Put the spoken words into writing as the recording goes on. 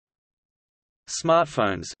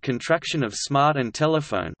Smartphones, contraction of smart and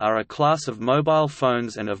telephone, are a class of mobile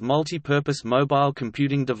phones and of multi-purpose mobile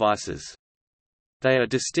computing devices. They are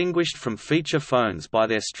distinguished from feature phones by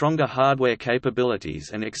their stronger hardware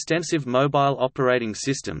capabilities and extensive mobile operating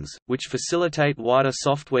systems, which facilitate wider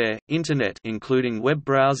software, Internet including web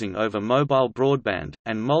browsing over mobile broadband,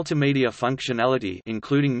 and multimedia functionality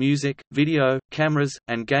including music, video, cameras,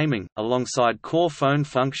 and gaming, alongside core phone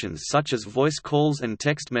functions such as voice calls and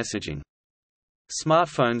text messaging.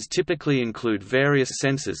 Smartphones typically include various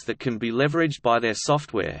sensors that can be leveraged by their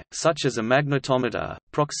software, such as a magnetometer,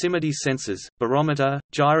 proximity sensors, barometer,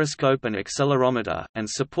 gyroscope and accelerometer, and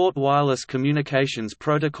support wireless communications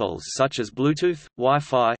protocols such as Bluetooth,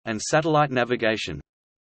 Wi-Fi, and satellite navigation.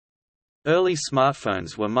 Early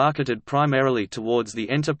smartphones were marketed primarily towards the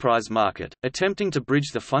enterprise market, attempting to bridge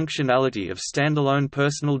the functionality of standalone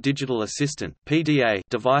personal digital assistant (PDA)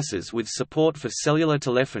 devices with support for cellular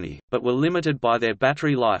telephony, but were limited by their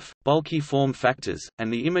battery life, bulky form factors,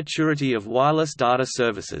 and the immaturity of wireless data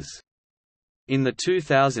services. In the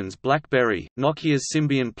 2000s, BlackBerry, Nokia's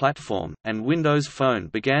Symbian platform, and Windows Phone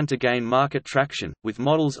began to gain market traction, with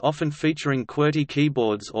models often featuring QWERTY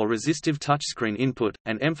keyboards or resistive touchscreen input,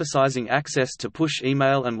 and emphasizing access to push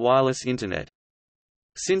email and wireless Internet.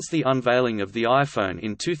 Since the unveiling of the iPhone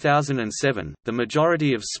in 2007, the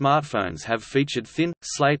majority of smartphones have featured thin,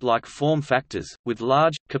 slate-like form factors, with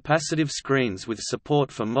large, capacitive screens with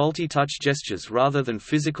support for multi-touch gestures rather than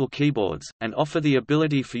physical keyboards, and offer the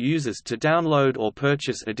ability for users to download or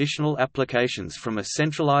purchase additional applications from a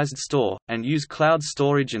centralized store, and use cloud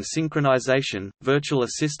storage and synchronization, virtual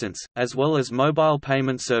assistants, as well as mobile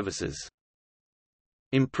payment services.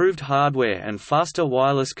 Improved hardware and faster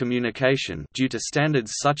wireless communication due to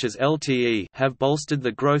standards such as LTE have bolstered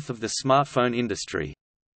the growth of the smartphone industry.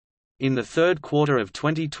 In the third quarter of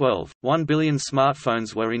 2012, 1 billion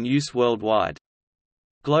smartphones were in use worldwide.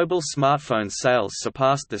 Global smartphone sales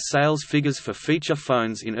surpassed the sales figures for feature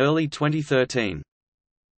phones in early 2013.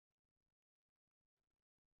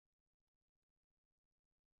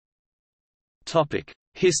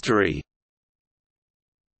 History.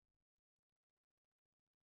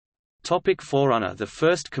 Forerunner, the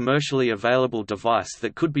first commercially available device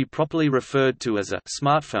that could be properly referred to as a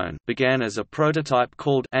smartphone, began as a prototype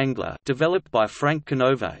called Angler, developed by Frank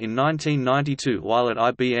Canova in 1992 while at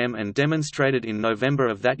IBM and demonstrated in November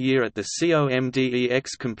of that year at the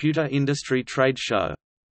COMDEX Computer Industry Trade Show.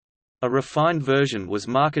 A refined version was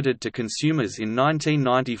marketed to consumers in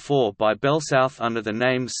 1994 by Bell South under the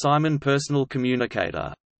name Simon Personal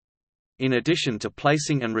Communicator. In addition to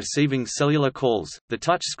placing and receiving cellular calls, the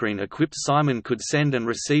touchscreen-equipped Simon could send and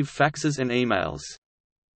receive faxes and emails.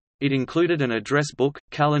 It included an address book,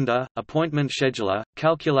 calendar, appointment scheduler,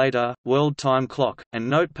 calculator, world time clock, and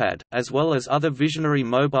notepad, as well as other visionary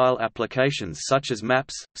mobile applications such as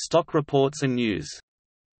maps, stock reports and news.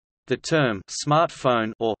 The term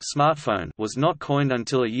smartphone or smartphone was not coined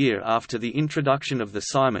until a year after the introduction of the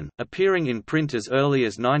Simon, appearing in print as early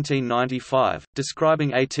as 1995,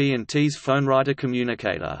 describing AT&T's PhoneWriter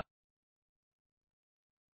communicator.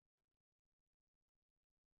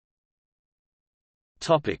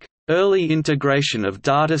 Topic: Early integration of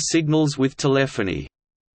data signals with telephony.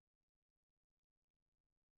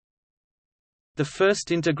 The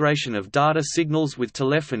first integration of data signals with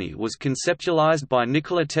telephony was conceptualized by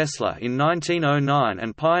Nikola Tesla in 1909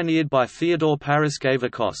 and pioneered by Theodore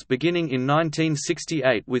Paraskevakos beginning in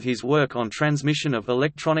 1968 with his work on transmission of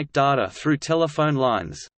electronic data through telephone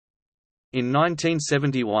lines. In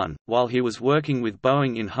 1971, while he was working with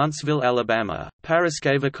Boeing in Huntsville, Alabama,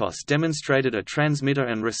 Paraskevakos demonstrated a transmitter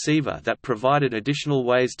and receiver that provided additional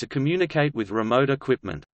ways to communicate with remote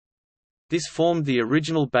equipment. This formed the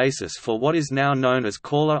original basis for what is now known as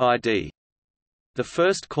caller ID. The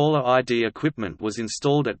first caller ID equipment was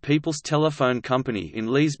installed at People's Telephone Company in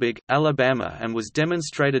Leesburg, Alabama and was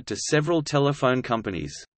demonstrated to several telephone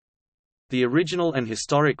companies. The original and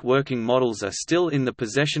historic working models are still in the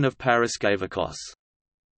possession of Paraskevakos.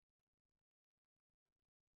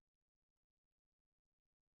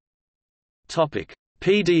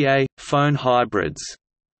 PDA – phone hybrids.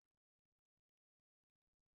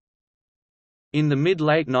 In the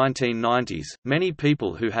mid-late 1990s, many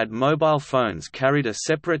people who had mobile phones carried a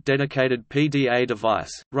separate dedicated PDA device,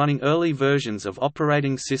 running early versions of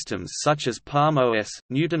operating systems such as Palm OS,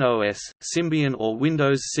 Newton OS, Symbian or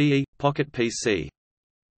Windows CE, Pocket PC.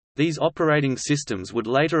 These operating systems would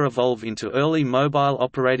later evolve into early mobile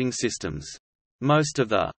operating systems. Most of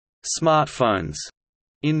the smartphones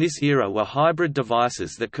in this era were hybrid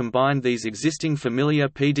devices that combined these existing familiar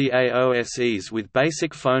PDA OSes with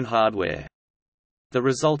basic phone hardware. The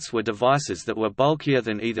results were devices that were bulkier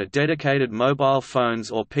than either dedicated mobile phones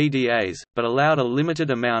or PDAs, but allowed a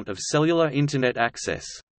limited amount of cellular Internet access.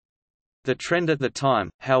 The trend at the time,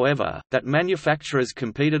 however, that manufacturers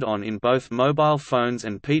competed on in both mobile phones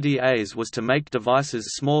and PDAs was to make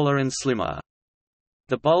devices smaller and slimmer.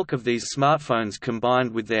 The bulk of these smartphones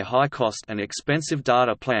combined with their high cost and expensive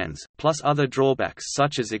data plans, plus other drawbacks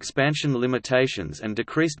such as expansion limitations and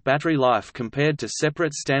decreased battery life compared to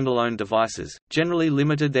separate standalone devices, generally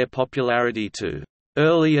limited their popularity to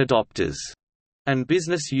early adopters and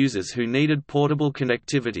business users who needed portable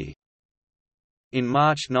connectivity. In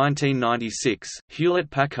March 1996,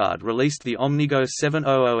 Hewlett-Packard released the Omnigo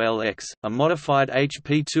 700LX, a modified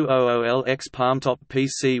HP 200LX palmtop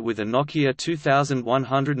PC with a Nokia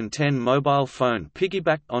 2110 mobile phone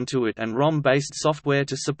piggybacked onto it and ROM-based software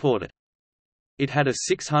to support it. It had a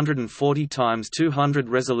 640x200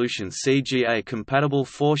 resolution CGA-compatible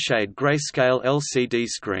 4-shade grayscale LCD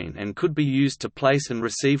screen and could be used to place and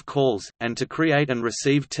receive calls, and to create and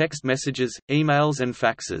receive text messages, emails and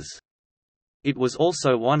faxes. It was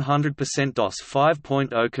also 100% DOS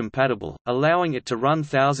 5.0 compatible, allowing it to run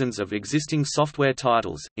thousands of existing software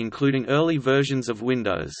titles, including early versions of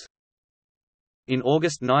Windows. In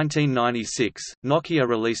August 1996, Nokia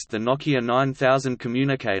released the Nokia 9000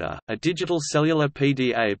 Communicator, a digital cellular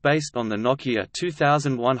PDA based on the Nokia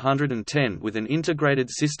 2110 with an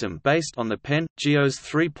integrated system based on the Pen. Geos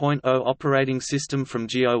 3.0 operating system from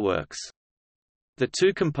GeoWorks. The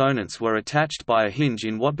two components were attached by a hinge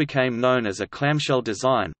in what became known as a clamshell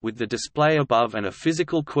design, with the display above and a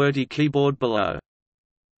physical QWERTY keyboard below.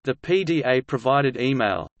 The PDA provided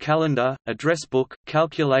email, calendar, address book,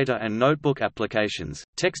 calculator and notebook applications,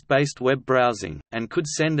 text-based web browsing, and could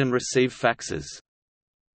send and receive faxes.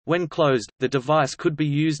 When closed, the device could be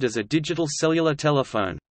used as a digital cellular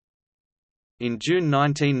telephone. In June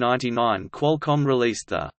 1999, Qualcomm released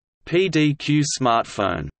the PDQ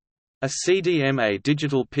smartphone, a CDMA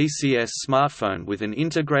digital PCS smartphone with an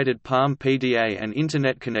integrated Palm PDA and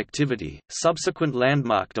Internet connectivity. Subsequent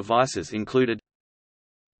landmark devices included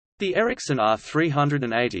the Ericsson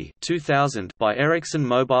R380 2000 by Ericsson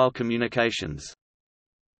Mobile Communications.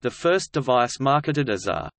 The first device marketed as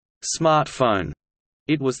a smartphone.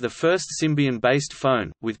 It was the first Symbian-based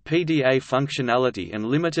phone, with PDA functionality and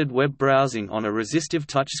limited web browsing on a resistive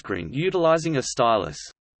touchscreen utilizing a stylus.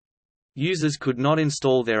 Users could not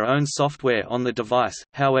install their own software on the device,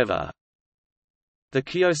 however. The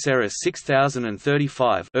Kyocera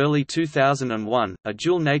 6035 early 2001, a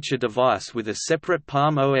dual-nature device with a separate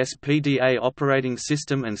Palm OS PDA operating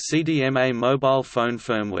system and CDMA mobile phone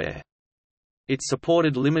firmware. It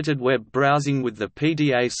supported limited web browsing with the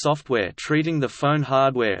PDA software treating the phone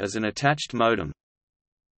hardware as an attached modem.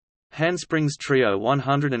 Handspring's Trio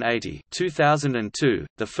 180 2002,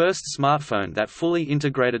 the first smartphone that fully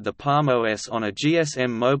integrated the Palm OS on a GSM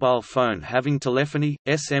mobile phone having telephony,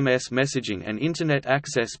 SMS messaging and Internet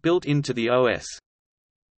access built into the OS.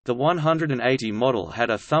 The 180 model had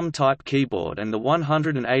a thumb-type keyboard and the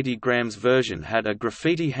 180 grams version had a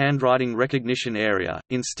graffiti handwriting recognition area,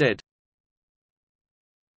 instead.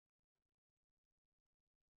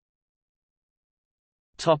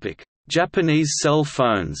 Japanese cell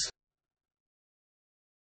phones.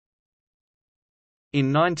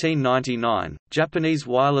 In 1999, Japanese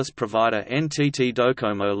wireless provider NTT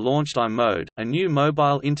Docomo launched iMode, a new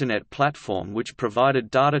mobile Internet platform which provided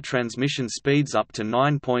data transmission speeds up to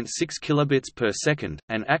 9.6 kilobits per second,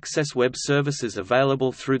 and access web services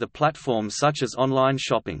available through the platform such as online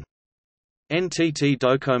shopping. NTT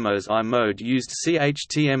Docomo's iMode used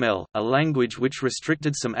CHTML, a language which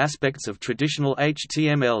restricted some aspects of traditional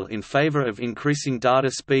HTML in favor of increasing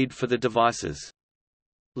data speed for the devices.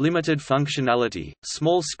 Limited functionality,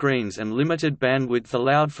 small screens and limited bandwidth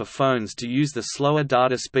allowed for phones to use the slower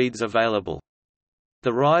data speeds available.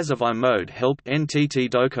 The rise of iMode helped NTT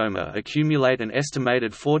Docomo accumulate an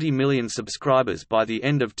estimated 40 million subscribers by the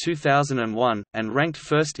end of 2001, and ranked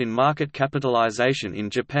first in market capitalization in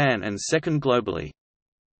Japan and second globally.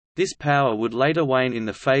 This power would later wane in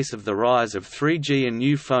the face of the rise of 3G and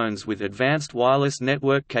new phones with advanced wireless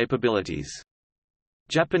network capabilities.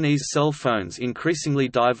 Japanese cell phones increasingly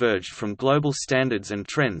diverged from global standards and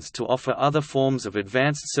trends to offer other forms of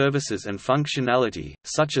advanced services and functionality,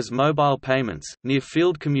 such as mobile payments,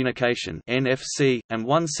 near-field communication (NFC), and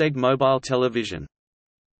one-seg mobile television.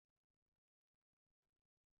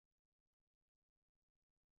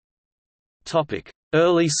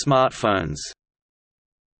 Early smartphones.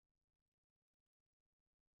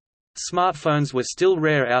 Smartphones were still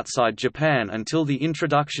rare outside Japan until the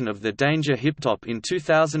introduction of the Danger Hiptop in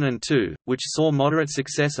 2002, which saw moderate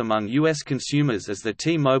success among U.S. consumers as the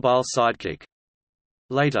T-Mobile Sidekick.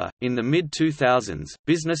 Later, in the mid-2000s,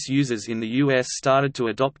 business users in the US started to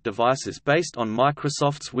adopt devices based on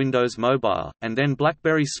Microsoft's Windows Mobile, and then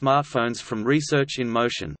BlackBerry smartphones from research in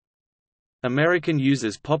motion. American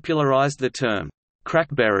users popularized the term,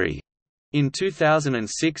 "Crackberry," in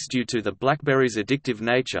 2006 due to the BlackBerry's addictive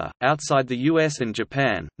nature. Outside the US and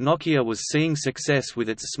Japan, Nokia was seeing success with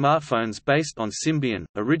its smartphones based on Symbian,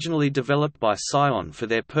 originally developed by Psion for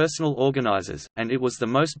their personal organizers, and it was the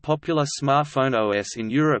most popular smartphone OS in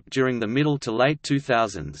Europe during the middle to late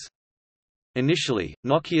 2000s. Initially,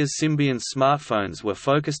 Nokia's Symbian smartphones were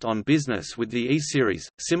focused on business with the E-series,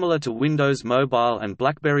 similar to Windows Mobile and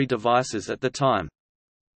BlackBerry devices at the time.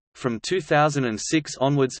 From 2006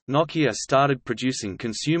 onwards, Nokia started producing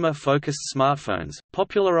consumer-focused smartphones,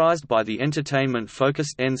 popularized by the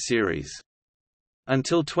entertainment-focused N-series.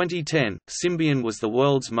 Until 2010, Symbian was the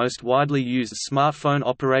world's most widely used smartphone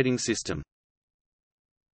operating system.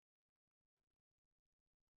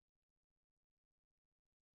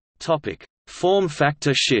 Form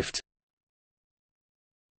factor shift.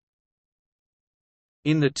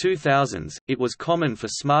 In the 2000s, it was common for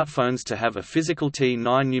smartphones to have a physical T9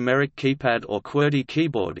 numeric keypad or QWERTY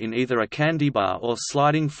keyboard in either a candybar or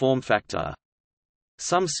sliding form factor.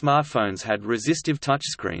 Some smartphones had resistive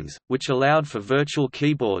touchscreens, which allowed for virtual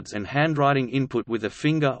keyboards and handwriting input with a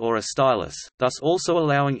finger or a stylus, thus also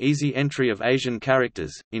allowing easy entry of Asian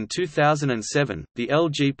characters. In 2007, the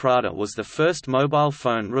LG Prada was the first mobile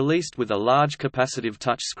phone released with a large capacitive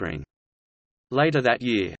touchscreen. Later that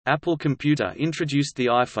year, Apple Computer introduced the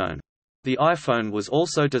iPhone. The iPhone was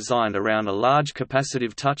also designed around a large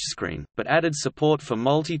capacitive touchscreen, but added support for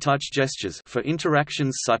multi-touch gestures for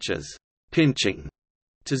interactions such as pinching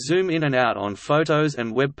to zoom in and out on photos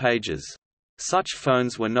and web pages. Such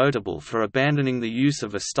phones were notable for abandoning the use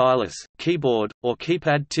of a stylus, keyboard, or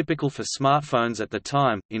keypad typical for smartphones at the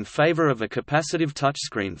time, in favor of a capacitive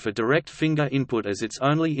touchscreen for direct finger input as its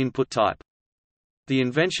only input type. The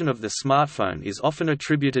invention of the smartphone is often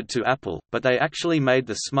attributed to Apple, but they actually made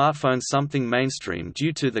the smartphone something mainstream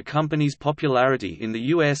due to the company's popularity in the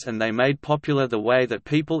US, and they made popular the way that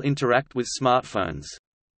people interact with smartphones.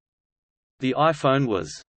 The iPhone was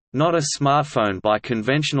not a smartphone by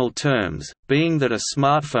conventional terms, being that a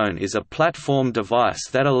smartphone is a platform device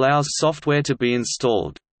that allows software to be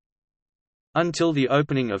installed. Until the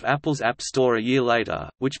opening of Apple's App Store a year later,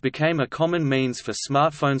 which became a common means for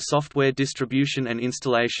smartphone software distribution and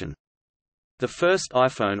installation. The first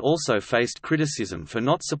iPhone also faced criticism for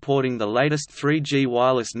not supporting the latest 3G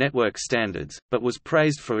wireless network standards, but was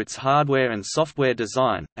praised for its hardware and software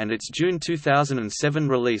design, and its June 2007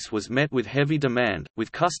 release was met with heavy demand,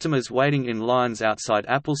 with customers waiting in lines outside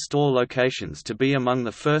Apple Store locations to be among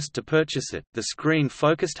the first to purchase it. The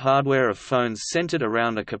screen-focused hardware of phones centered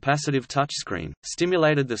around a capacitive touchscreen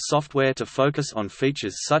stimulated the software to focus on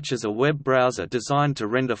features such as a web browser designed to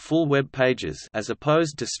render full web pages as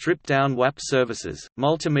opposed to stripped-down WAP services,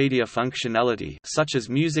 multimedia functionality such as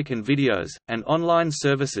music and videos, and online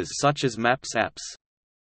services such as Maps apps.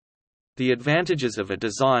 The advantages of a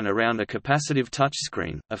design around a capacitive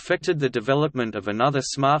touchscreen affected the development of another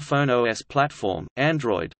smartphone OS platform,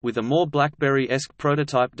 Android, with a more BlackBerry-esque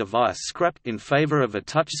prototype device scrapped in favor of a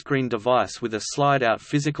touchscreen device with a slide-out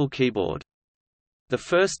physical keyboard. The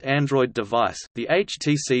first Android device, the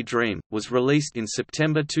HTC Dream, was released in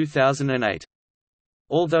September 2008.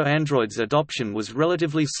 Although Android's adoption was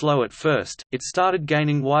relatively slow at first, it started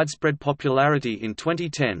gaining widespread popularity in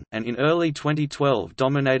 2010, and in early 2012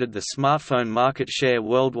 dominated the smartphone market share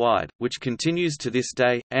worldwide, which continues to this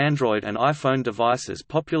day. Android and iPhone devices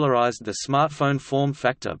popularized the smartphone form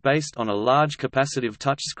factor based on a large capacitive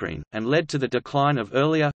touchscreen, and led to the decline of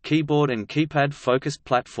earlier, keyboard and keypad-focused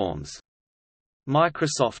platforms.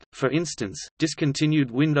 Microsoft, for instance, discontinued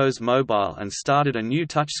Windows Mobile and started a new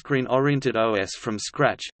touchscreen-oriented OS from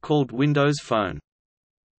scratch, called Windows Phone.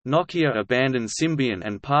 Nokia abandoned Symbian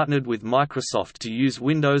and partnered with Microsoft to use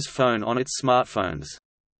Windows Phone on its smartphones.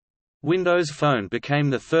 Windows Phone became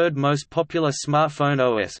the third most popular smartphone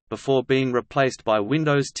OS, before being replaced by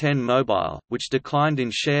Windows 10 Mobile, which declined in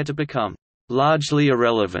share to become largely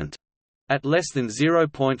irrelevant at less than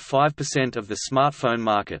 0.5% of the smartphone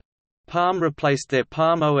market. Palm replaced their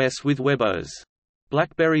Palm OS with WebOS.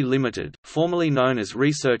 BlackBerry Limited, formerly known as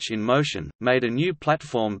Research in Motion, made a new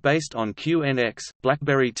platform based on QNX,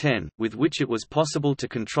 BlackBerry 10, with which it was possible to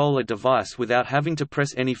control a device without having to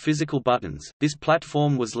press any physical buttons. This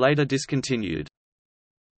platform was later discontinued.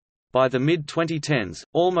 By the mid-2010s,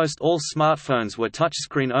 almost all smartphones were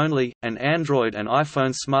touchscreen only, and Android and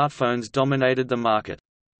iPhone smartphones dominated the market.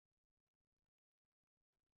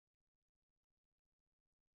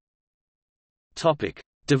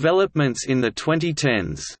 Developments in the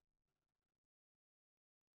 2010s.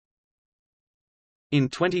 In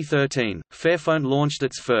 2013, Fairphone launched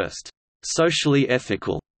its first socially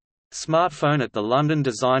ethical smartphone at the London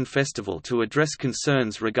Design Festival to address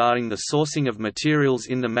concerns regarding the sourcing of materials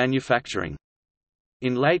in the manufacturing.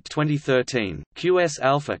 In late 2013, QS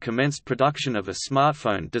Alpha commenced production of a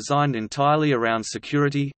smartphone designed entirely around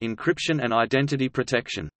security, encryption and identity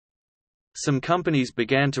protection. Some companies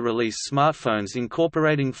began to release smartphones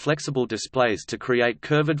incorporating flexible displays to create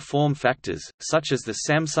curved form factors, such as the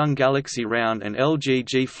Samsung Galaxy Round and LG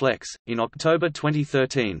G Flex. In October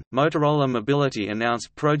 2013, Motorola Mobility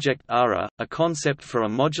announced Project Ara, a concept for a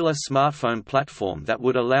modular smartphone platform that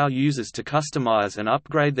would allow users to customize and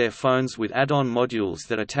upgrade their phones with add-on modules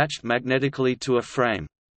that attached magnetically to a frame.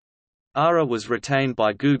 Ara was retained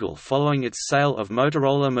by Google following its sale of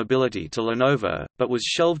Motorola Mobility to Lenovo, but was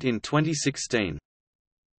shelved in 2016.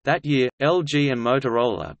 That year, LG and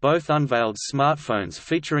Motorola both unveiled smartphones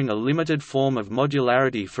featuring a limited form of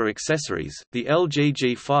modularity for accessories. The LG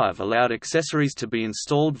G5 allowed accessories to be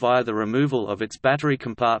installed via the removal of its battery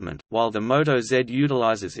compartment, while the Moto Z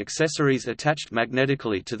utilizes accessories attached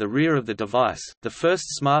magnetically to the rear of the device. The first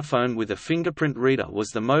smartphone with a fingerprint reader was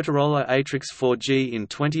the Motorola Atrix 4G in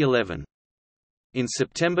 2011. In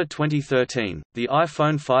September 2013, the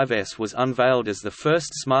iPhone 5S was unveiled as the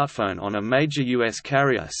first smartphone on a major U.S.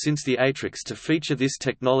 carrier since the Atrix to feature this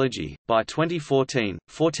technology. By 2014,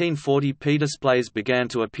 1440p displays began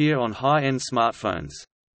to appear on high-end smartphones.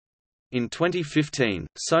 In 2015,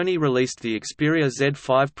 Sony released the Xperia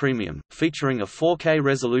Z5 Premium, featuring a 4K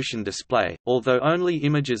resolution display. Although only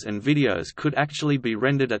images and videos could actually be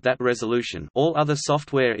rendered at that resolution, all other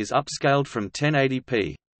software is upscaled from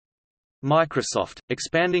 1080p. Microsoft,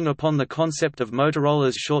 expanding upon the concept of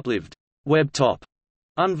Motorola's short-lived WebTop,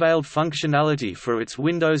 unveiled functionality for its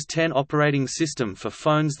Windows 10 operating system for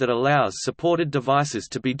phones that allows supported devices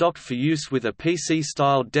to be docked for use with a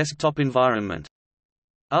PC-style desktop environment.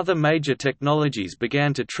 Other major technologies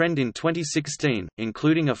began to trend in 2016,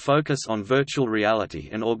 including a focus on virtual reality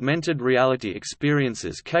and augmented reality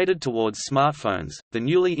experiences catered towards smartphones, the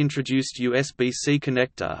newly introduced USB-C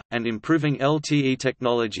connector, and improving LTE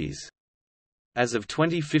technologies. As of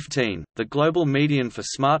 2015, the global median for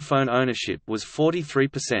smartphone ownership was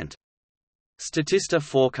 43%. Statista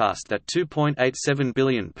forecast that 2.87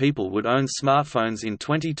 billion people would own smartphones in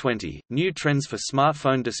 2020. New trends for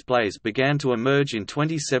smartphone displays began to emerge in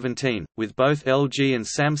 2017, with both LG and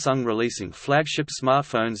Samsung releasing flagship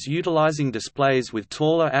smartphones utilizing displays with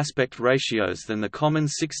taller aspect ratios than the common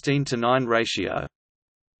 16:9 ratio.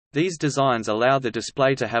 These designs allow the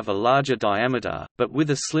display to have a larger diameter, but with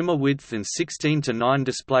a slimmer width than 16:9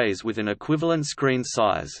 displays with an equivalent screen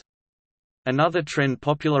size. Another trend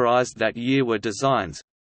popularized that year were designs,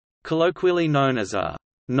 colloquially known as a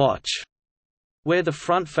notch, where the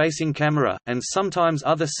front-facing camera, and sometimes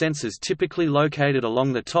other sensors typically located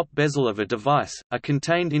along the top bezel of a device, are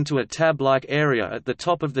contained into a tab-like area at the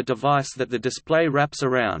top of the device that the display wraps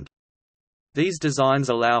around. These designs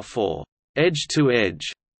allow for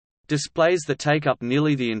edge-to-edge displays that take up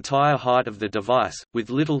nearly the entire height of the device, with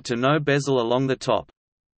little to no bezel along the top.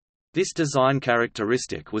 This design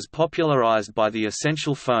characteristic was popularized by the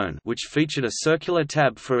Essential phone, which featured a circular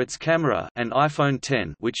tab for its camera, and iPhone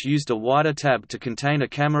X, which used a wider tab to contain a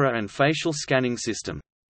camera and facial scanning system.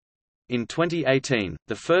 In 2018,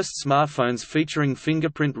 the first smartphones featuring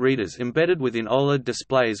fingerprint readers embedded within OLED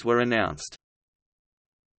displays were announced.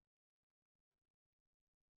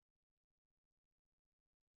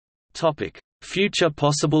 Future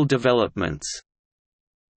possible developments.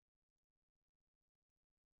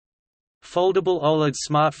 Foldable OLED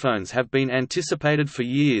smartphones have been anticipated for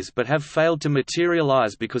years but have failed to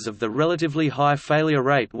materialize because of the relatively high failure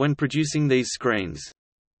rate when producing these screens.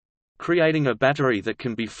 Creating a battery that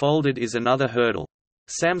can be folded is another hurdle.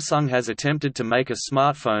 Samsung has attempted to make a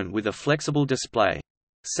smartphone with a flexible display.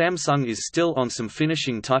 Samsung is still on some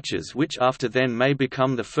finishing touches which after then may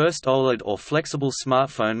become the first OLED or flexible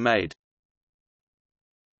smartphone made.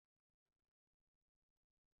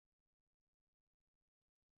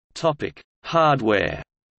 Hardware.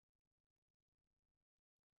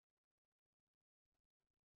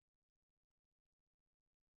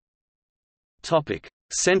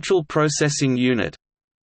 Central processing unit.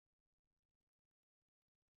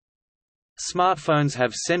 Smartphones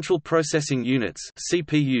have central processing units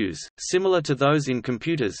 (CPUs), similar to those in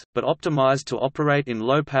computers, but optimized to operate in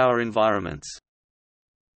low-power environments.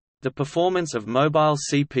 The performance of mobile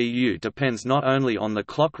CPU depends not only on the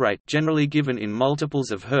clock rate generally given in multiples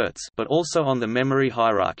of hertz but also on the memory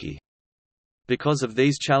hierarchy. Because of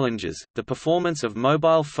these challenges, the performance of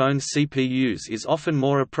mobile phone CPUs is often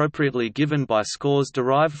more appropriately given by scores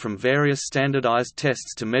derived from various standardized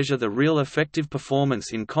tests to measure the real effective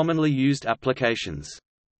performance in commonly used applications.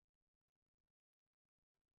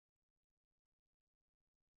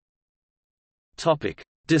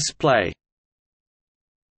 Display.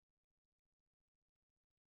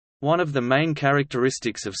 One of the main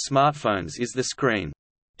characteristics of smartphones is the screen.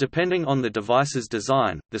 Depending on the device's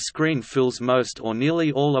design, the screen fills most or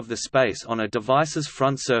nearly all of the space on a device's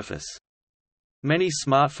front surface. Many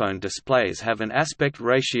smartphone displays have an aspect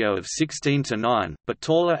ratio of 16:9, but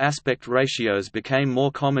taller aspect ratios became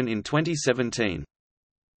more common in 2017.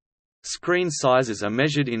 Screen sizes are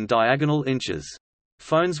measured in diagonal inches.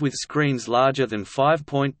 Phones with screens larger than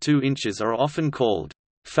 5.2 inches are often called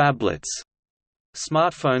phablets.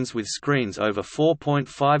 Smartphones with screens over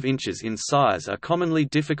 4.5 inches in size are commonly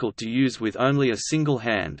difficult to use with only a single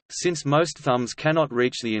hand. Since most thumbs cannot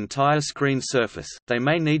reach the entire screen surface, they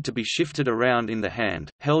may need to be shifted around in the hand,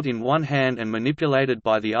 held in one hand and manipulated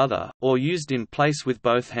by the other, or used in place with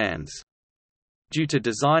both hands. Due to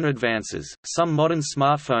design advances, some modern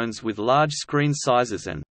smartphones with large screen sizes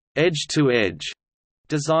and edge-to-edge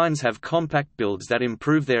designs have compact builds that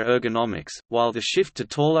improve their ergonomics, while the shift to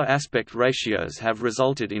taller aspect ratios have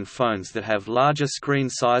resulted in phones that have larger screen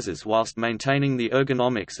sizes whilst maintaining the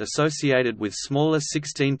ergonomics associated with smaller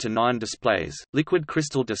 16:9 displays. Liquid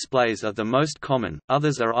crystal displays are the most common,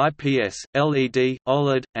 others are IPS, LED,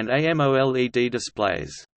 OLED, and AMOLED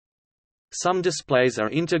displays. Some displays are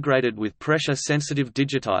integrated with pressure-sensitive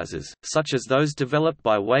digitizers, such as those developed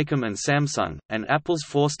by Wacom and Samsung, and Apple's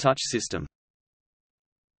Force Touch system.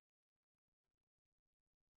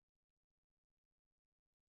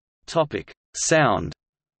 Sound.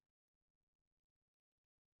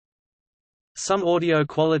 Some audio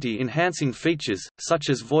quality enhancing features, such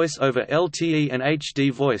as voice over LTE and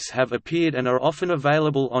HD voice, have appeared and are often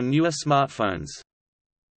available on newer smartphones.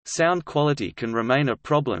 Sound quality can remain a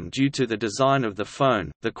problem due to the design of the phone,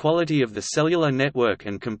 the quality of the cellular network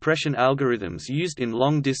and compression algorithms used in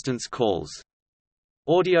long-distance calls.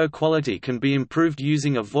 Audio quality can be improved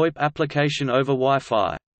using a VoIP application over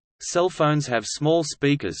Wi-Fi. Cell phones have small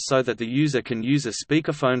speakers so that the user can use a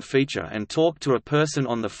speakerphone feature and talk to a person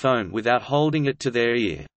on the phone without holding it to their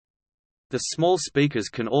ear. The small speakers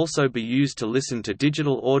can also be used to listen to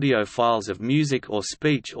digital audio files of music or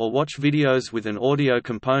speech or watch videos with an audio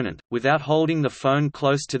component, without holding the phone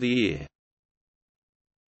close to the ear.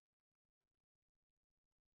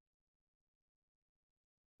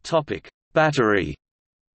 Battery.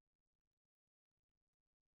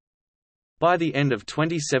 By the end of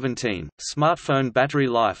 2017, smartphone battery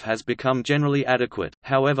life has become generally adequate.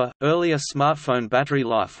 However, earlier smartphone battery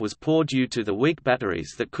life was poor due to the weak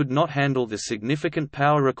batteries that could not handle the significant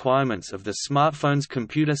power requirements of the smartphone's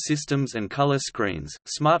computer systems and color screens.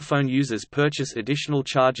 Smartphone users purchase additional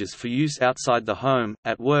chargers for use outside the home,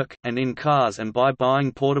 at work, and in cars, and by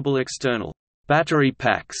buying portable external battery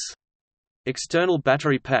packs. External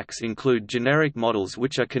battery packs include generic models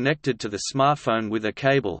which are connected to the smartphone with a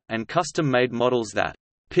cable, and custom-made models that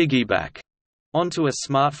piggyback onto a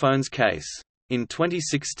smartphone's case. In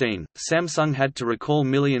 2016, Samsung had to recall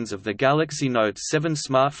millions of the Galaxy Note 7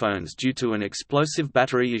 smartphones due to an explosive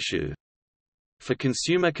battery issue. For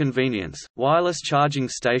consumer convenience, wireless charging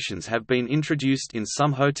stations have been introduced in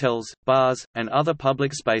some hotels, bars, and other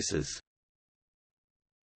public spaces.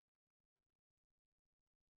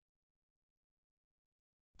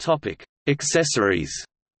 Accessories.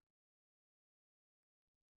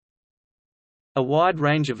 A wide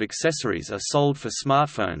range of accessories are sold for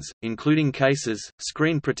smartphones, including cases,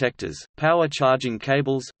 screen protectors, power charging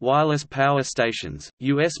cables, wireless power stations,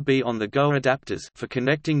 USB on-the-go adapters for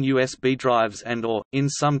connecting USB drives and/or, in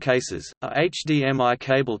some cases, a HDMI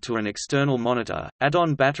cable to an external monitor,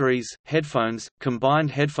 add-on batteries, headphones, combined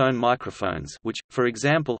headphone microphones which, for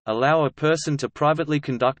example, allow a person to privately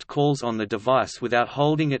conduct calls on the device without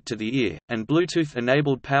holding it to the ear, and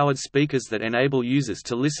Bluetooth-enabled powered speakers that enable users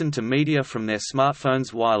to listen to media from their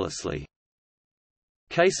smartphones wirelessly.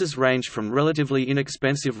 Cases range from relatively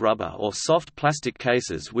inexpensive rubber or soft plastic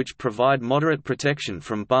cases which provide moderate protection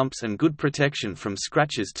from bumps and good protection from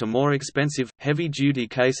scratches to more expensive, heavy-duty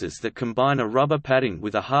cases that combine a rubber padding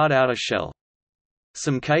with a hard outer shell.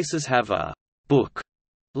 Some cases have a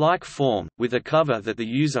book-like form, with a cover that the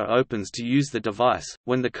user opens to use the device.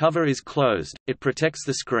 When the cover is closed, it protects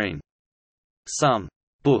the screen. Some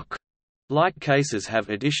book-like cases have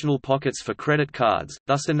additional pockets for credit cards,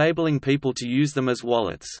 thus enabling people to use them as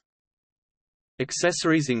wallets.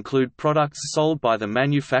 Accessories include products sold by the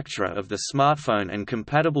manufacturer of the smartphone and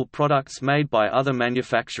compatible products made by other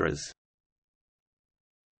manufacturers.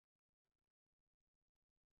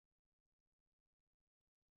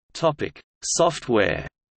 Software.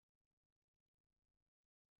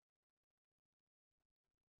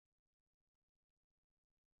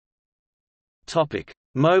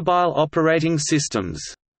 Mobile operating systems.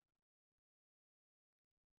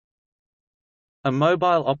 A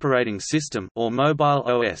mobile operating system or mobile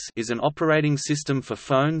OS is an operating system for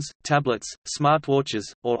phones, tablets, smartwatches,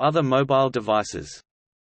 or other mobile devices.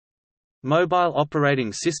 Mobile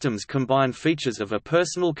operating systems combine features of a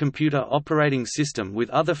personal computer operating system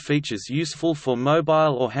with other features useful for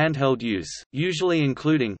mobile or handheld use, usually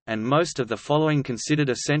including, and most of the following considered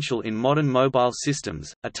essential in modern mobile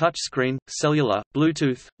systems: a touchscreen, cellular,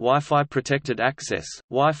 Bluetooth, Wi-Fi protected access,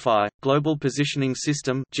 Wi-Fi, global positioning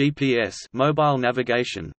system (GPS), mobile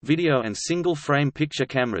navigation, video and single-frame picture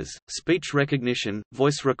cameras, speech recognition,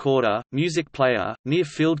 voice recorder, music player,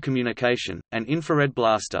 near-field communication, and infrared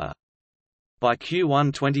blaster. By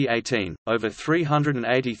Q1 2018, over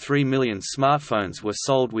 383 million smartphones were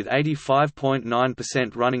sold, with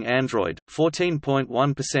 85.9% running Android,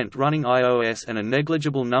 14.1% running iOS and a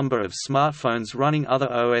negligible number of smartphones running other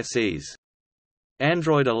OSes.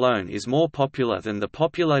 Android alone is more popular than the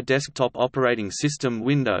popular desktop operating system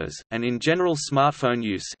Windows, and in general smartphone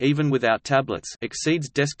use, even without tablets,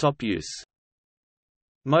 exceeds desktop use.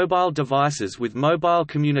 Mobile devices with mobile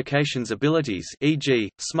communications abilities,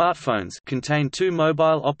 e.g., smartphones, contain two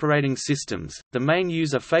mobile operating systems. The main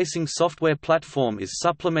user-facing software platform is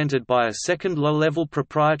supplemented by a second low-level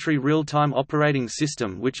proprietary real-time operating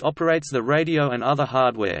system which operates the radio and other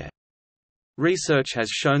hardware. Research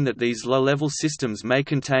has shown that these low-level systems may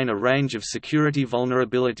contain a range of security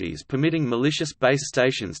vulnerabilities, permitting malicious base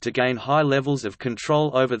stations to gain high levels of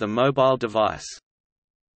control over the mobile device.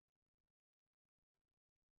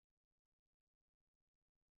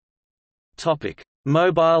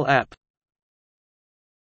 Mobile app.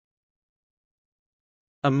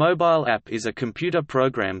 A mobile app is a computer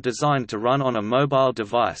program designed to run on a mobile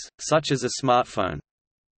device, such as a smartphone.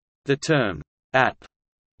 The term app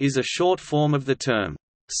is a short form of the term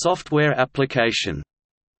software application.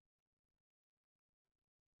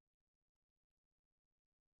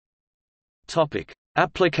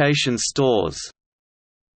 Application stores.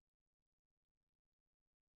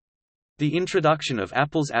 The introduction of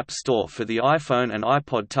Apple's App Store for the iPhone and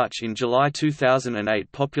iPod Touch in July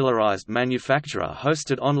 2008 popularized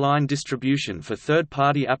manufacturer-hosted online distribution for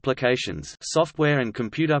third-party applications, software and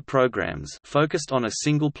computer programs focused on a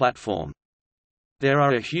single platform. There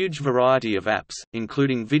are a huge variety of apps,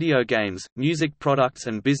 including video games, music products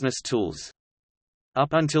and business tools.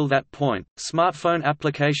 Up until that point, smartphone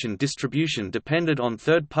application distribution depended on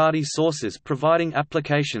third-party sources providing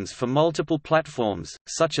applications for multiple platforms,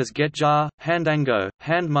 such as GetJar, Handango,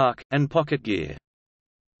 Handmark, and PocketGear.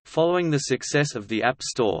 Following the success of the App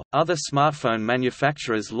Store, other smartphone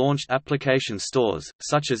manufacturers launched application stores,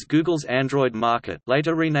 such as Google's Android Market,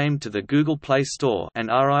 later renamed to the Google Play Store, and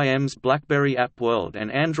RIM's BlackBerry App World, and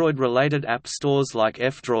Android-related app stores like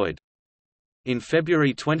F-Droid. In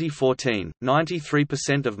February 2014,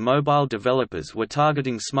 93% of mobile developers were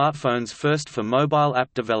targeting smartphones first for mobile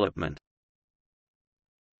app development.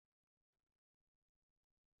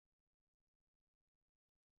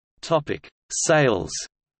 Sales.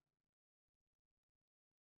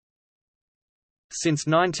 Since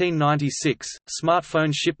 1996,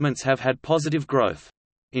 smartphone shipments have had positive growth.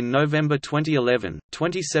 In November 2011,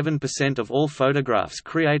 27% of all photographs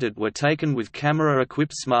created were taken with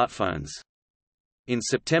camera-equipped smartphones. In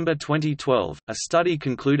September 2012, a study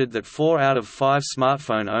concluded that 4 out of 5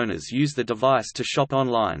 smartphone owners use the device to shop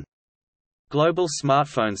online. Global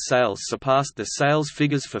smartphone sales surpassed the sales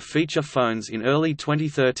figures for feature phones in early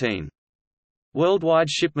 2013. Worldwide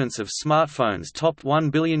shipments of smartphones topped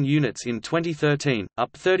 1 billion units in 2013,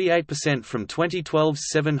 up 38% from 2012's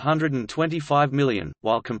 725 million,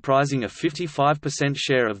 while comprising a 55%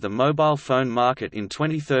 share of the mobile phone market in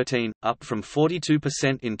 2013, up from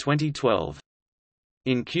 42% in 2012.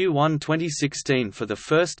 In Q1 2016, for the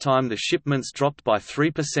first time, the shipments dropped by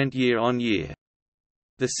 3% year-on-year.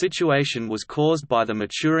 The situation was caused by the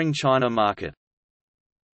maturing China market.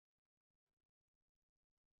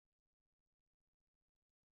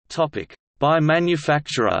 By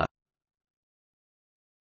manufacturer.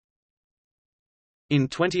 In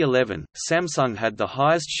 2011, Samsung had the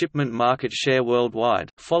highest shipment market share worldwide,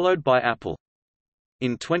 followed by Apple.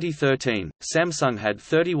 In 2013, Samsung had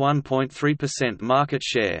 31.3% market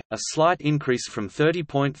share, a slight increase from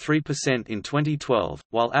 30.3% in 2012,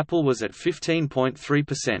 while Apple was at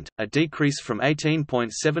 15.3%, a decrease from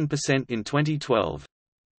 18.7% in 2012.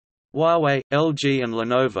 Huawei, LG and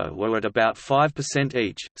Lenovo were at about 5%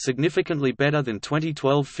 each, significantly better than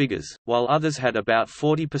 2012 figures, while others had about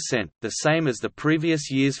 40%, the same as the previous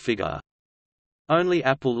year's figure. Only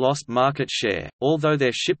Apple lost market share, although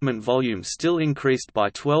their shipment volume still increased by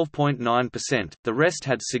 12.9%, the rest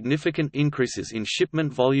had significant increases in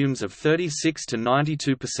shipment volumes of 36 to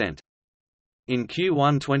 92%. In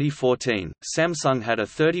Q1 2014, Samsung had a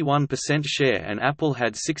 31% share and Apple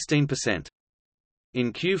had 16%.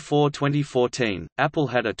 In Q4 2014, Apple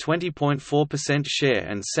had a 20.4% share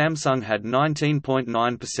and Samsung had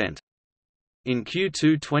 19.9%. In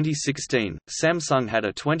Q2 2016, Samsung had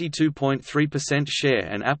a 22.3% share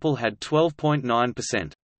and Apple had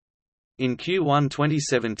 12.9%. In Q1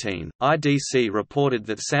 2017, IDC reported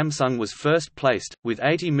that Samsung was first placed, with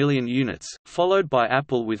 80 million units, followed by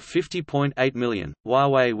Apple with 50.8 million,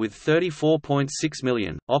 Huawei with 34.6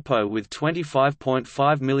 million, Oppo with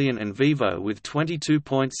 25.5 million and Vivo with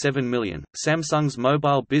 22.7 million. Samsung's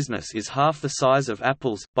mobile business is half the size of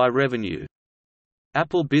Apple's, by revenue.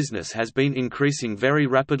 Apple business has been increasing very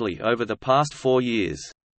rapidly over the past 4 years.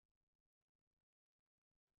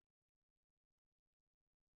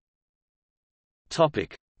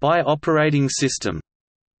 By operating system.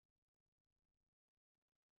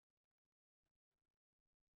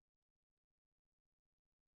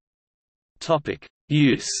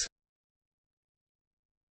 Use.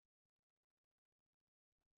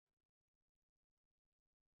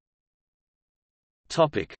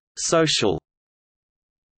 Social.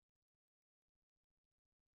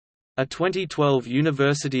 A 2012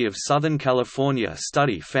 University of Southern California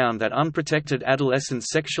study found that unprotected adolescent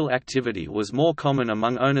sexual activity was more common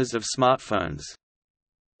among owners of smartphones.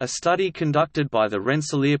 A study conducted by the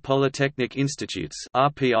Rensselaer Polytechnic Institute's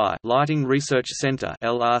RPI Lighting Research Center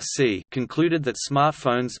 (LRC) concluded that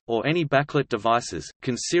smartphones, or any backlit devices,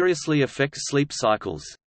 can seriously affect sleep cycles.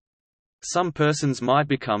 Some persons might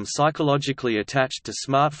become psychologically attached to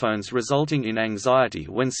smartphones, resulting in anxiety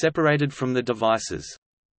when separated from the devices.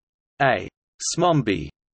 A smombie,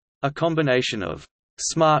 a combination of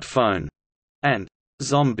smartphone and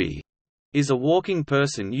zombie, is a walking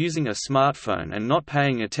person using a smartphone and not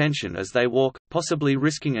paying attention as they walk, possibly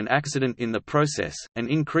risking an accident in the process, an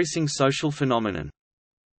increasing social phenomenon.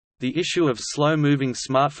 The issue of slow-moving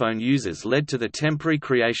smartphone users led to the temporary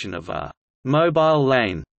creation of a mobile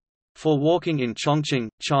lane for walking in Chongqing,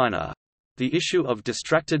 China. The issue of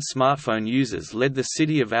distracted smartphone users led the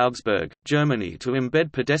city of Augsburg, Germany to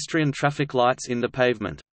embed pedestrian traffic lights in the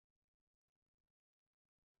pavement.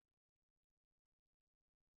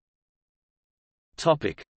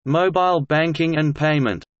 Mobile banking and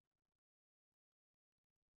payment.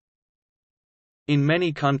 In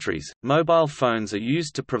many countries, mobile phones are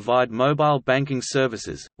used to provide mobile banking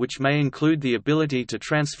services, which may include the ability to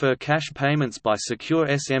transfer cash payments by secure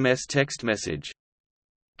SMS text message.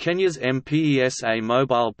 Kenya's M-PESA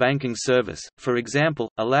mobile banking service, for example,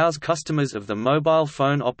 allows customers of the mobile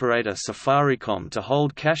phone operator Safaricom to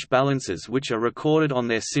hold cash balances which are recorded on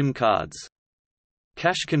their SIM cards.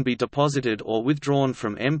 Cash can be deposited or withdrawn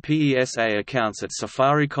from M-PESA accounts at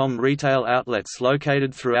Safaricom retail outlets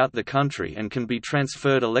located throughout the country and can be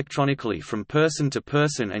transferred electronically from person to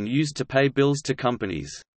person and used to pay bills to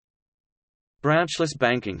companies. Branchless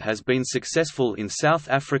banking has been successful in South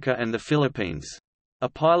Africa and the Philippines. A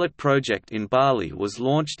pilot project in Bali was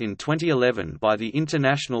launched in 2011 by the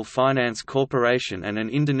International Finance Corporation and an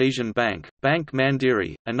Indonesian bank, Bank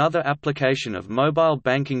Mandiri. Another application of mobile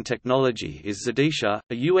banking technology is Zadisha,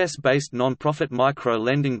 a US-based non-profit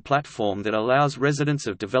micro-lending platform that allows residents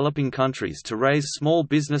of developing countries to raise small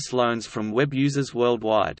business loans from web users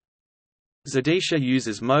worldwide. Zadisha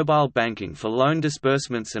uses mobile banking for loan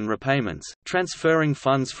disbursements and repayments, transferring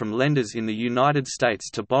funds from lenders in the United States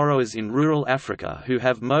to borrowers in rural Africa who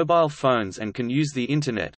have mobile phones and can use the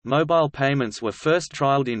Internet. Mobile payments were first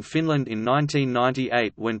trialed in Finland in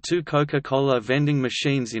 1998 when 2 Coca-Cola vending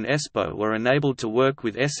machines in Espoo were enabled to work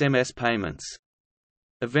with SMS payments.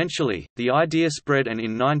 Eventually, the idea spread and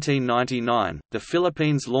in 1999, the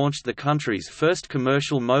Philippines launched the country's first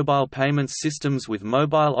commercial mobile payments systems with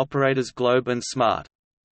mobile operators Globe and Smart.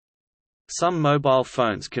 Some mobile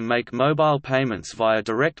phones can make mobile payments via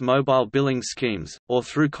direct mobile billing schemes, or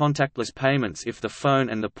through contactless payments if the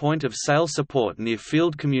phone and the point-of-sale support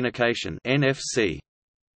near-field communication (NFC).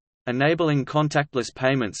 Enabling contactless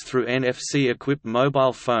payments through NFC-equipped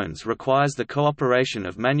mobile phones requires the cooperation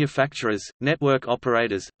of manufacturers, network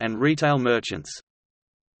operators, and retail merchants.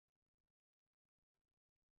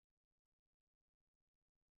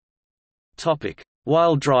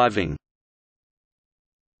 While driving.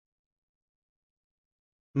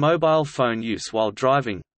 Mobile phone use while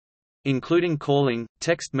driving. including calling,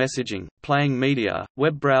 text messaging, playing media,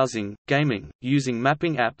 web browsing, gaming, using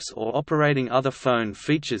mapping apps or operating other phone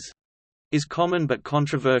features, is common but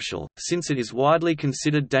controversial, since it is widely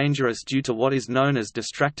considered dangerous due to what is known as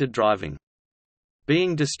distracted driving.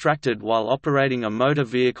 Being distracted while operating a motor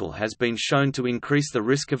vehicle has been shown to increase the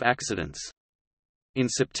risk of accidents. In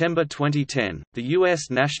September 2010, the U.S.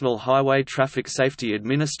 National Highway Traffic Safety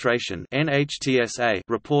Administration (NHTSA)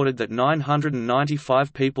 reported that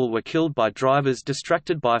 995 people were killed by drivers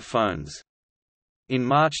distracted by phones. In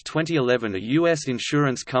March 2011, a U.S.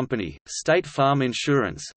 insurance company, State Farm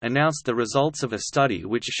Insurance, announced the results of a study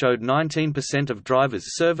which showed 19% of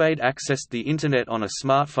drivers surveyed accessed the Internet on a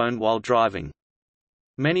smartphone while driving.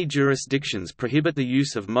 Many jurisdictions prohibit the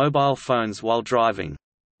use of mobile phones while driving.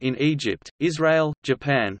 In Egypt, Israel,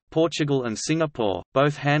 Japan, Portugal and Singapore,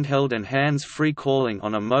 both handheld and hands-free calling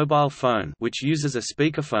on a mobile phone which uses a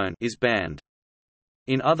speakerphone is banned.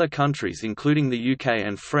 In other countries including the UK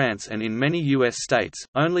and France and in many US states,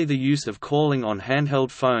 only the use of calling on handheld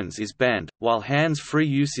phones is banned, while hands-free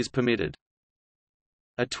use is permitted.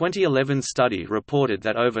 A 2011 study reported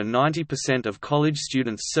that over 90% of college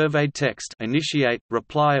students surveyed text, initiate,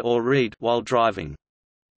 reply or read while driving.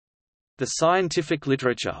 The scientific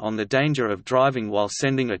literature on the danger of driving while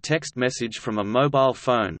sending a text message from a mobile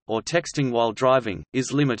phone, or texting while driving,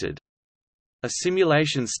 is limited. A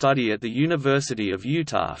simulation study at the University of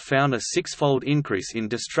Utah found a six-fold increase in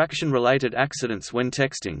distraction-related accidents when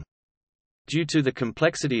texting. Due to the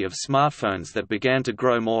complexity of smartphones that began to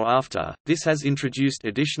grow more after, this has introduced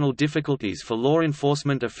additional difficulties for law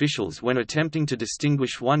enforcement officials when attempting to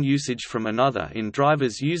distinguish one usage from another in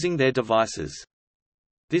drivers using their devices.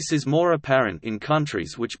 This is more apparent in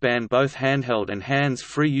countries which ban both handheld and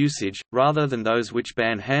hands-free usage, rather than those which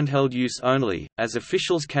ban handheld use only, as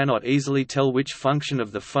officials cannot easily tell which function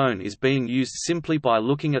of the phone is being used simply by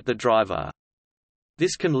looking at the driver.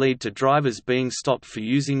 This can lead to drivers being stopped for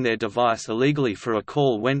using their device illegally for a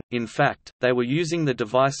call when, in fact, they were using the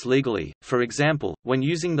device legally, for example, when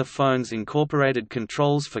using the phone's incorporated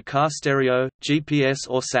controls for car stereo, GPS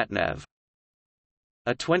or satnav.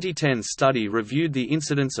 A 2010 study reviewed the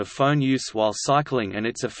incidence of phone use while cycling and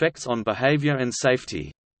its effects on behavior and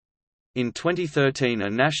safety. In 2013, a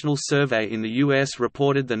national survey in the U.S.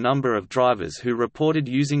 reported the number of drivers who reported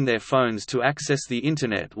using their phones to access the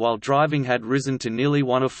Internet while driving had risen to nearly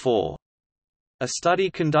 1 of 4. A study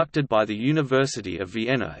conducted by the University of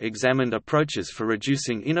Vienna examined approaches for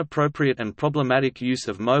reducing inappropriate and problematic use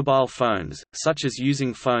of mobile phones, such as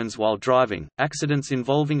using phones while driving. Accidents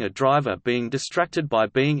involving a driver being distracted by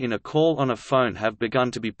being in a call on a phone have begun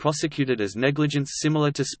to be prosecuted as negligence similar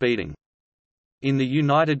to speeding. In the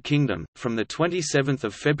United Kingdom, from 27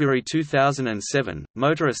 February 2007,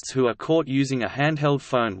 motorists who are caught using a handheld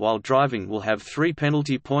phone while driving will have 3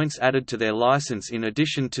 penalty points added to their licence in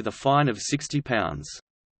addition to the fine of £60.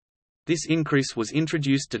 This increase was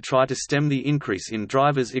introduced to try to stem the increase in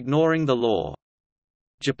drivers ignoring the law.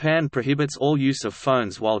 Japan prohibits all use of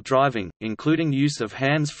phones while driving, including use of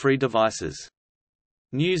hands-free devices.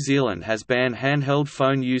 New Zealand has banned handheld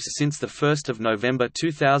phone use since 1 November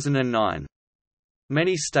 2009.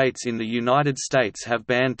 Many states in the United States have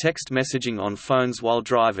banned text messaging on phones while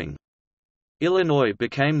driving. Illinois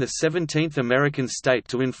became the 17th American state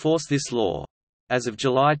to enforce this law. As of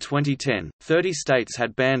July 2010, 30 states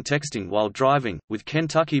had banned texting while driving, with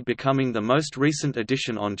Kentucky becoming the most recent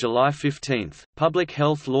addition on July 15. Public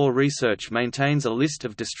health law research maintains a list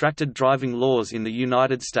of distracted driving laws in the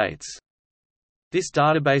United States. This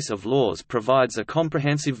database of laws provides a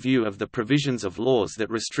comprehensive view of the provisions of laws that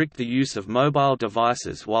restrict the use of mobile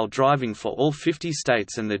devices while driving for all 50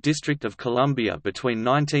 states and the District of Columbia between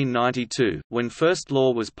 1992, when first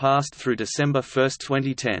law was passed, through December 1,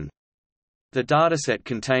 2010. The dataset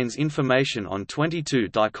contains information on 22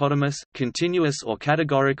 dichotomous, continuous or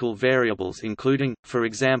categorical variables including, for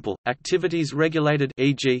example, activities regulated,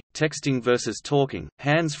 e.g., texting versus talking,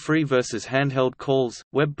 hands-free versus handheld calls,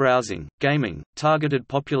 web browsing, gaming, targeted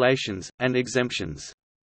populations, and exemptions.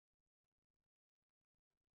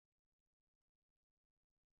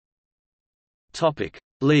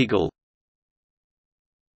 Legal.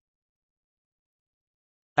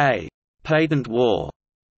 A patent war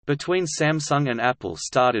between Samsung and Apple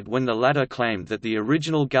started when the latter claimed that the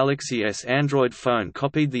original Galaxy S Android phone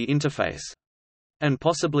copied the interface—and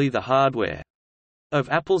possibly the hardware—of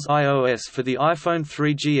Apple's iOS for the iPhone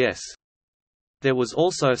 3GS. There was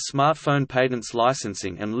also smartphone patents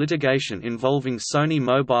licensing and litigation involving Sony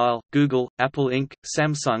Mobile, Google, Apple Inc.,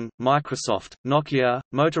 Samsung, Microsoft, Nokia,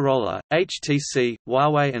 Motorola, HTC,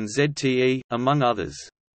 Huawei and ZTE, among others.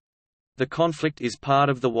 The conflict is part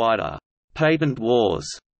of the wider patent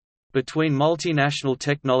wars between multinational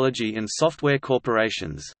technology and software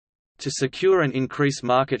corporations. To secure and increase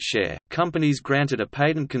market share, companies granted a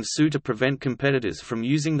patent can sue to prevent competitors from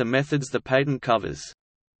using the methods the patent covers.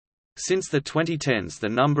 Since the 2010s, the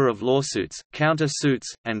number of lawsuits, counter-suits,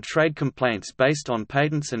 and trade complaints based on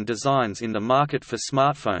patents and designs in the market for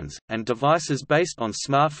smartphones, and devices based on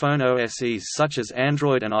smartphone OSes such as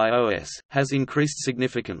Android and iOS, has increased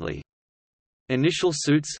significantly. Initial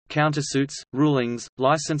suits, countersuits, rulings,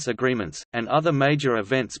 license agreements, and other major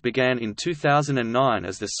events began in 2009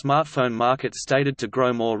 as the smartphone market stated to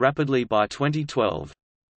grow more rapidly by 2012.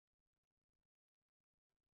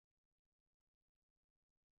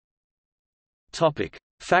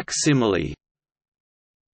 Facsimile.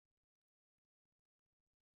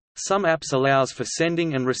 Some apps allows for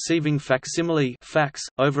sending and receiving facsimile fax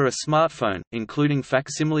over a smartphone, including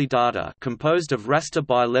facsimile data composed of raster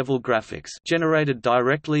bi-level graphics generated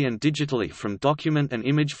directly and digitally from document and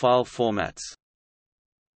image file formats.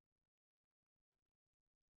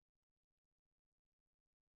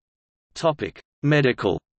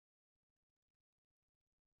 Medical.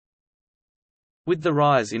 With the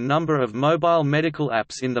rise in number of mobile medical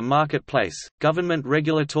apps in the marketplace, government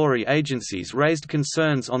regulatory agencies raised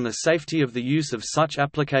concerns on the safety of the use of such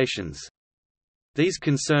applications. These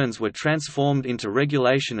concerns were transformed into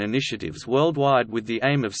regulation initiatives worldwide with the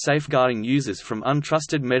aim of safeguarding users from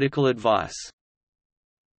untrusted medical advice.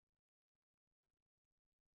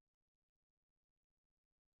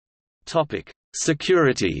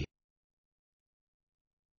 Security.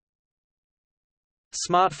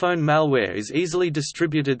 Smartphone malware is easily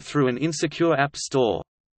distributed through an insecure app store.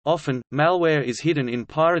 Often, malware is hidden in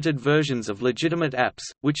pirated versions of legitimate apps,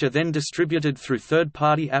 which are then distributed through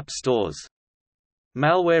third-party app stores.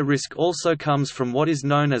 Malware risk also comes from what is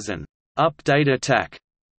known as an update attack,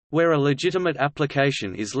 where a legitimate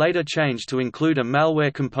application is later changed to include a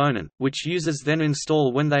malware component, which users then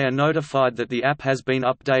install when they are notified that the app has been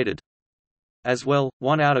updated. As well,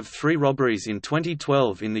 1 out of 3 robberies in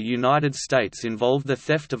 2012 in the United States involved the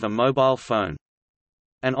theft of a mobile phone.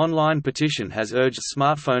 An online petition has urged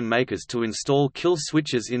smartphone makers to install kill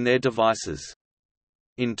switches in their devices.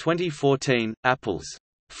 In 2014, Apple's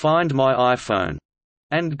Find My iPhone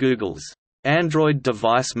and Google's Android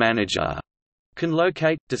Device Manager can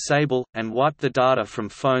locate, disable, and wipe the data from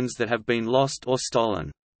phones that have been lost or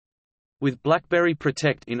stolen. With BlackBerry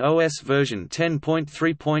Protect in OS version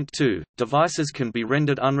 10.3.2, devices can be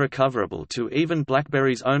rendered unrecoverable to even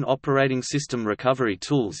BlackBerry's own operating system recovery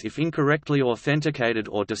tools if incorrectly authenticated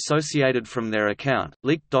or dissociated from their account.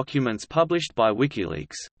 Leaked documents published by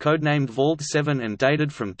WikiLeaks, codenamed Vault 7 and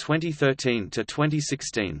dated from 2013 to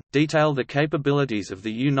 2016, detail the capabilities of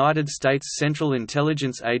the United States Central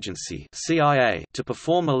Intelligence Agency (CIA) to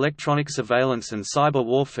perform electronic surveillance and cyber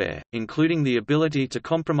warfare, including the ability to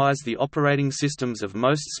compromise the operating systems of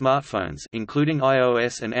most smartphones, including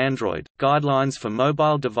iOS and Android. Guidelines for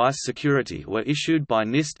mobile device security were issued by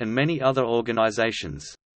NIST and many other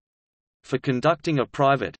organizations. For conducting a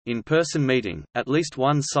private, in-person meeting, at least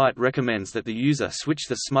one site recommends that the user switch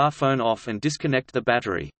the smartphone off and disconnect the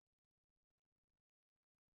battery.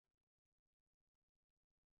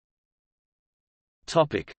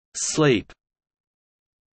 Sleep.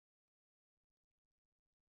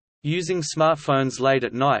 Using smartphones late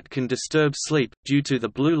at night can disturb sleep, due to the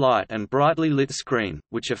blue light and brightly lit screen,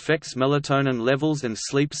 which affects melatonin levels and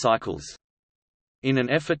sleep cycles. In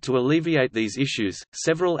an effort to alleviate these issues,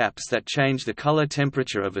 several apps that change the color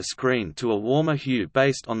temperature of a screen to a warmer hue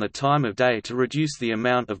based on the time of day to reduce the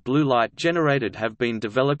amount of blue light generated have been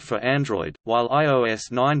developed for Android, while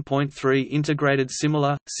iOS 9.3 integrated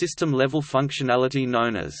similar, system-level functionality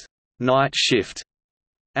known as night shift.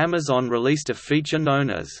 Amazon released a feature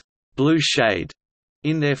known as Blue Shade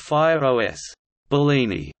in their Fire OS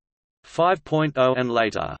Bellini 5.0 and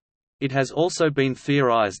later. It has also been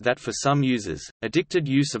theorized that for some users, addicted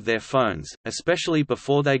use of their phones, especially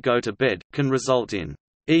before they go to bed, can result in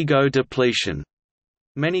ego depletion.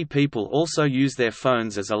 Many people also use their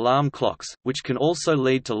phones as alarm clocks, which can also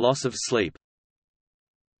lead to loss of sleep.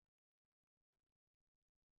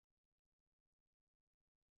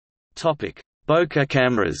 Bokeh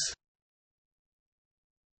cameras.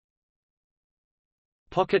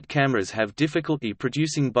 Pocket cameras have difficulty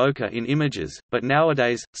producing bokeh in images, but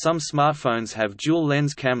nowadays, some smartphones have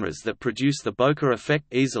dual-lens cameras that produce the bokeh effect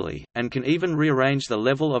easily, and can even rearrange the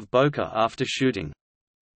level of bokeh after shooting.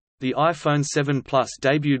 The iPhone 7 Plus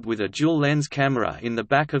debuted with a dual-lens camera in the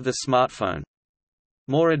back of the smartphone.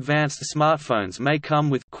 More advanced smartphones may come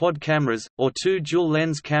with quad cameras, or 2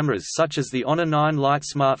 dual-lens cameras such as the Honor 9 Lite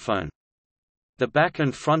smartphone. The back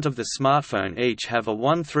and front of the smartphone each have a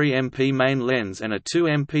 13MP main lens and a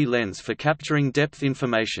 2MP lens for capturing depth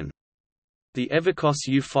information. The Evercos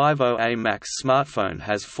U50A Max smartphone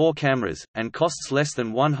has 4 cameras, and costs less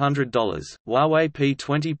than $100. Huawei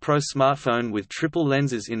P20 Pro smartphone with triple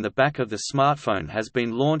lenses in the back of the smartphone has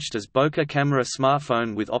been launched as Bokeh camera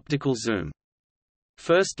smartphone with optical zoom.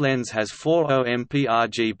 First lens has 40MP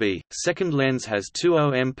RGB, second lens has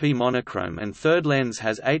 20MP monochrome and third lens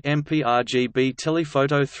has 8MP RGB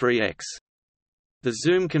telephoto 3x. The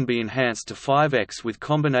zoom can be enhanced to 5x with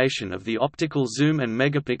combination of the optical zoom and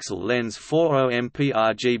megapixel lens 40MP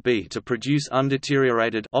RGB to produce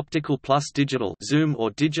undeteriorated optical plus digital zoom or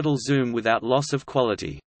digital zoom without loss of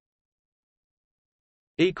quality.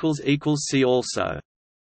 See also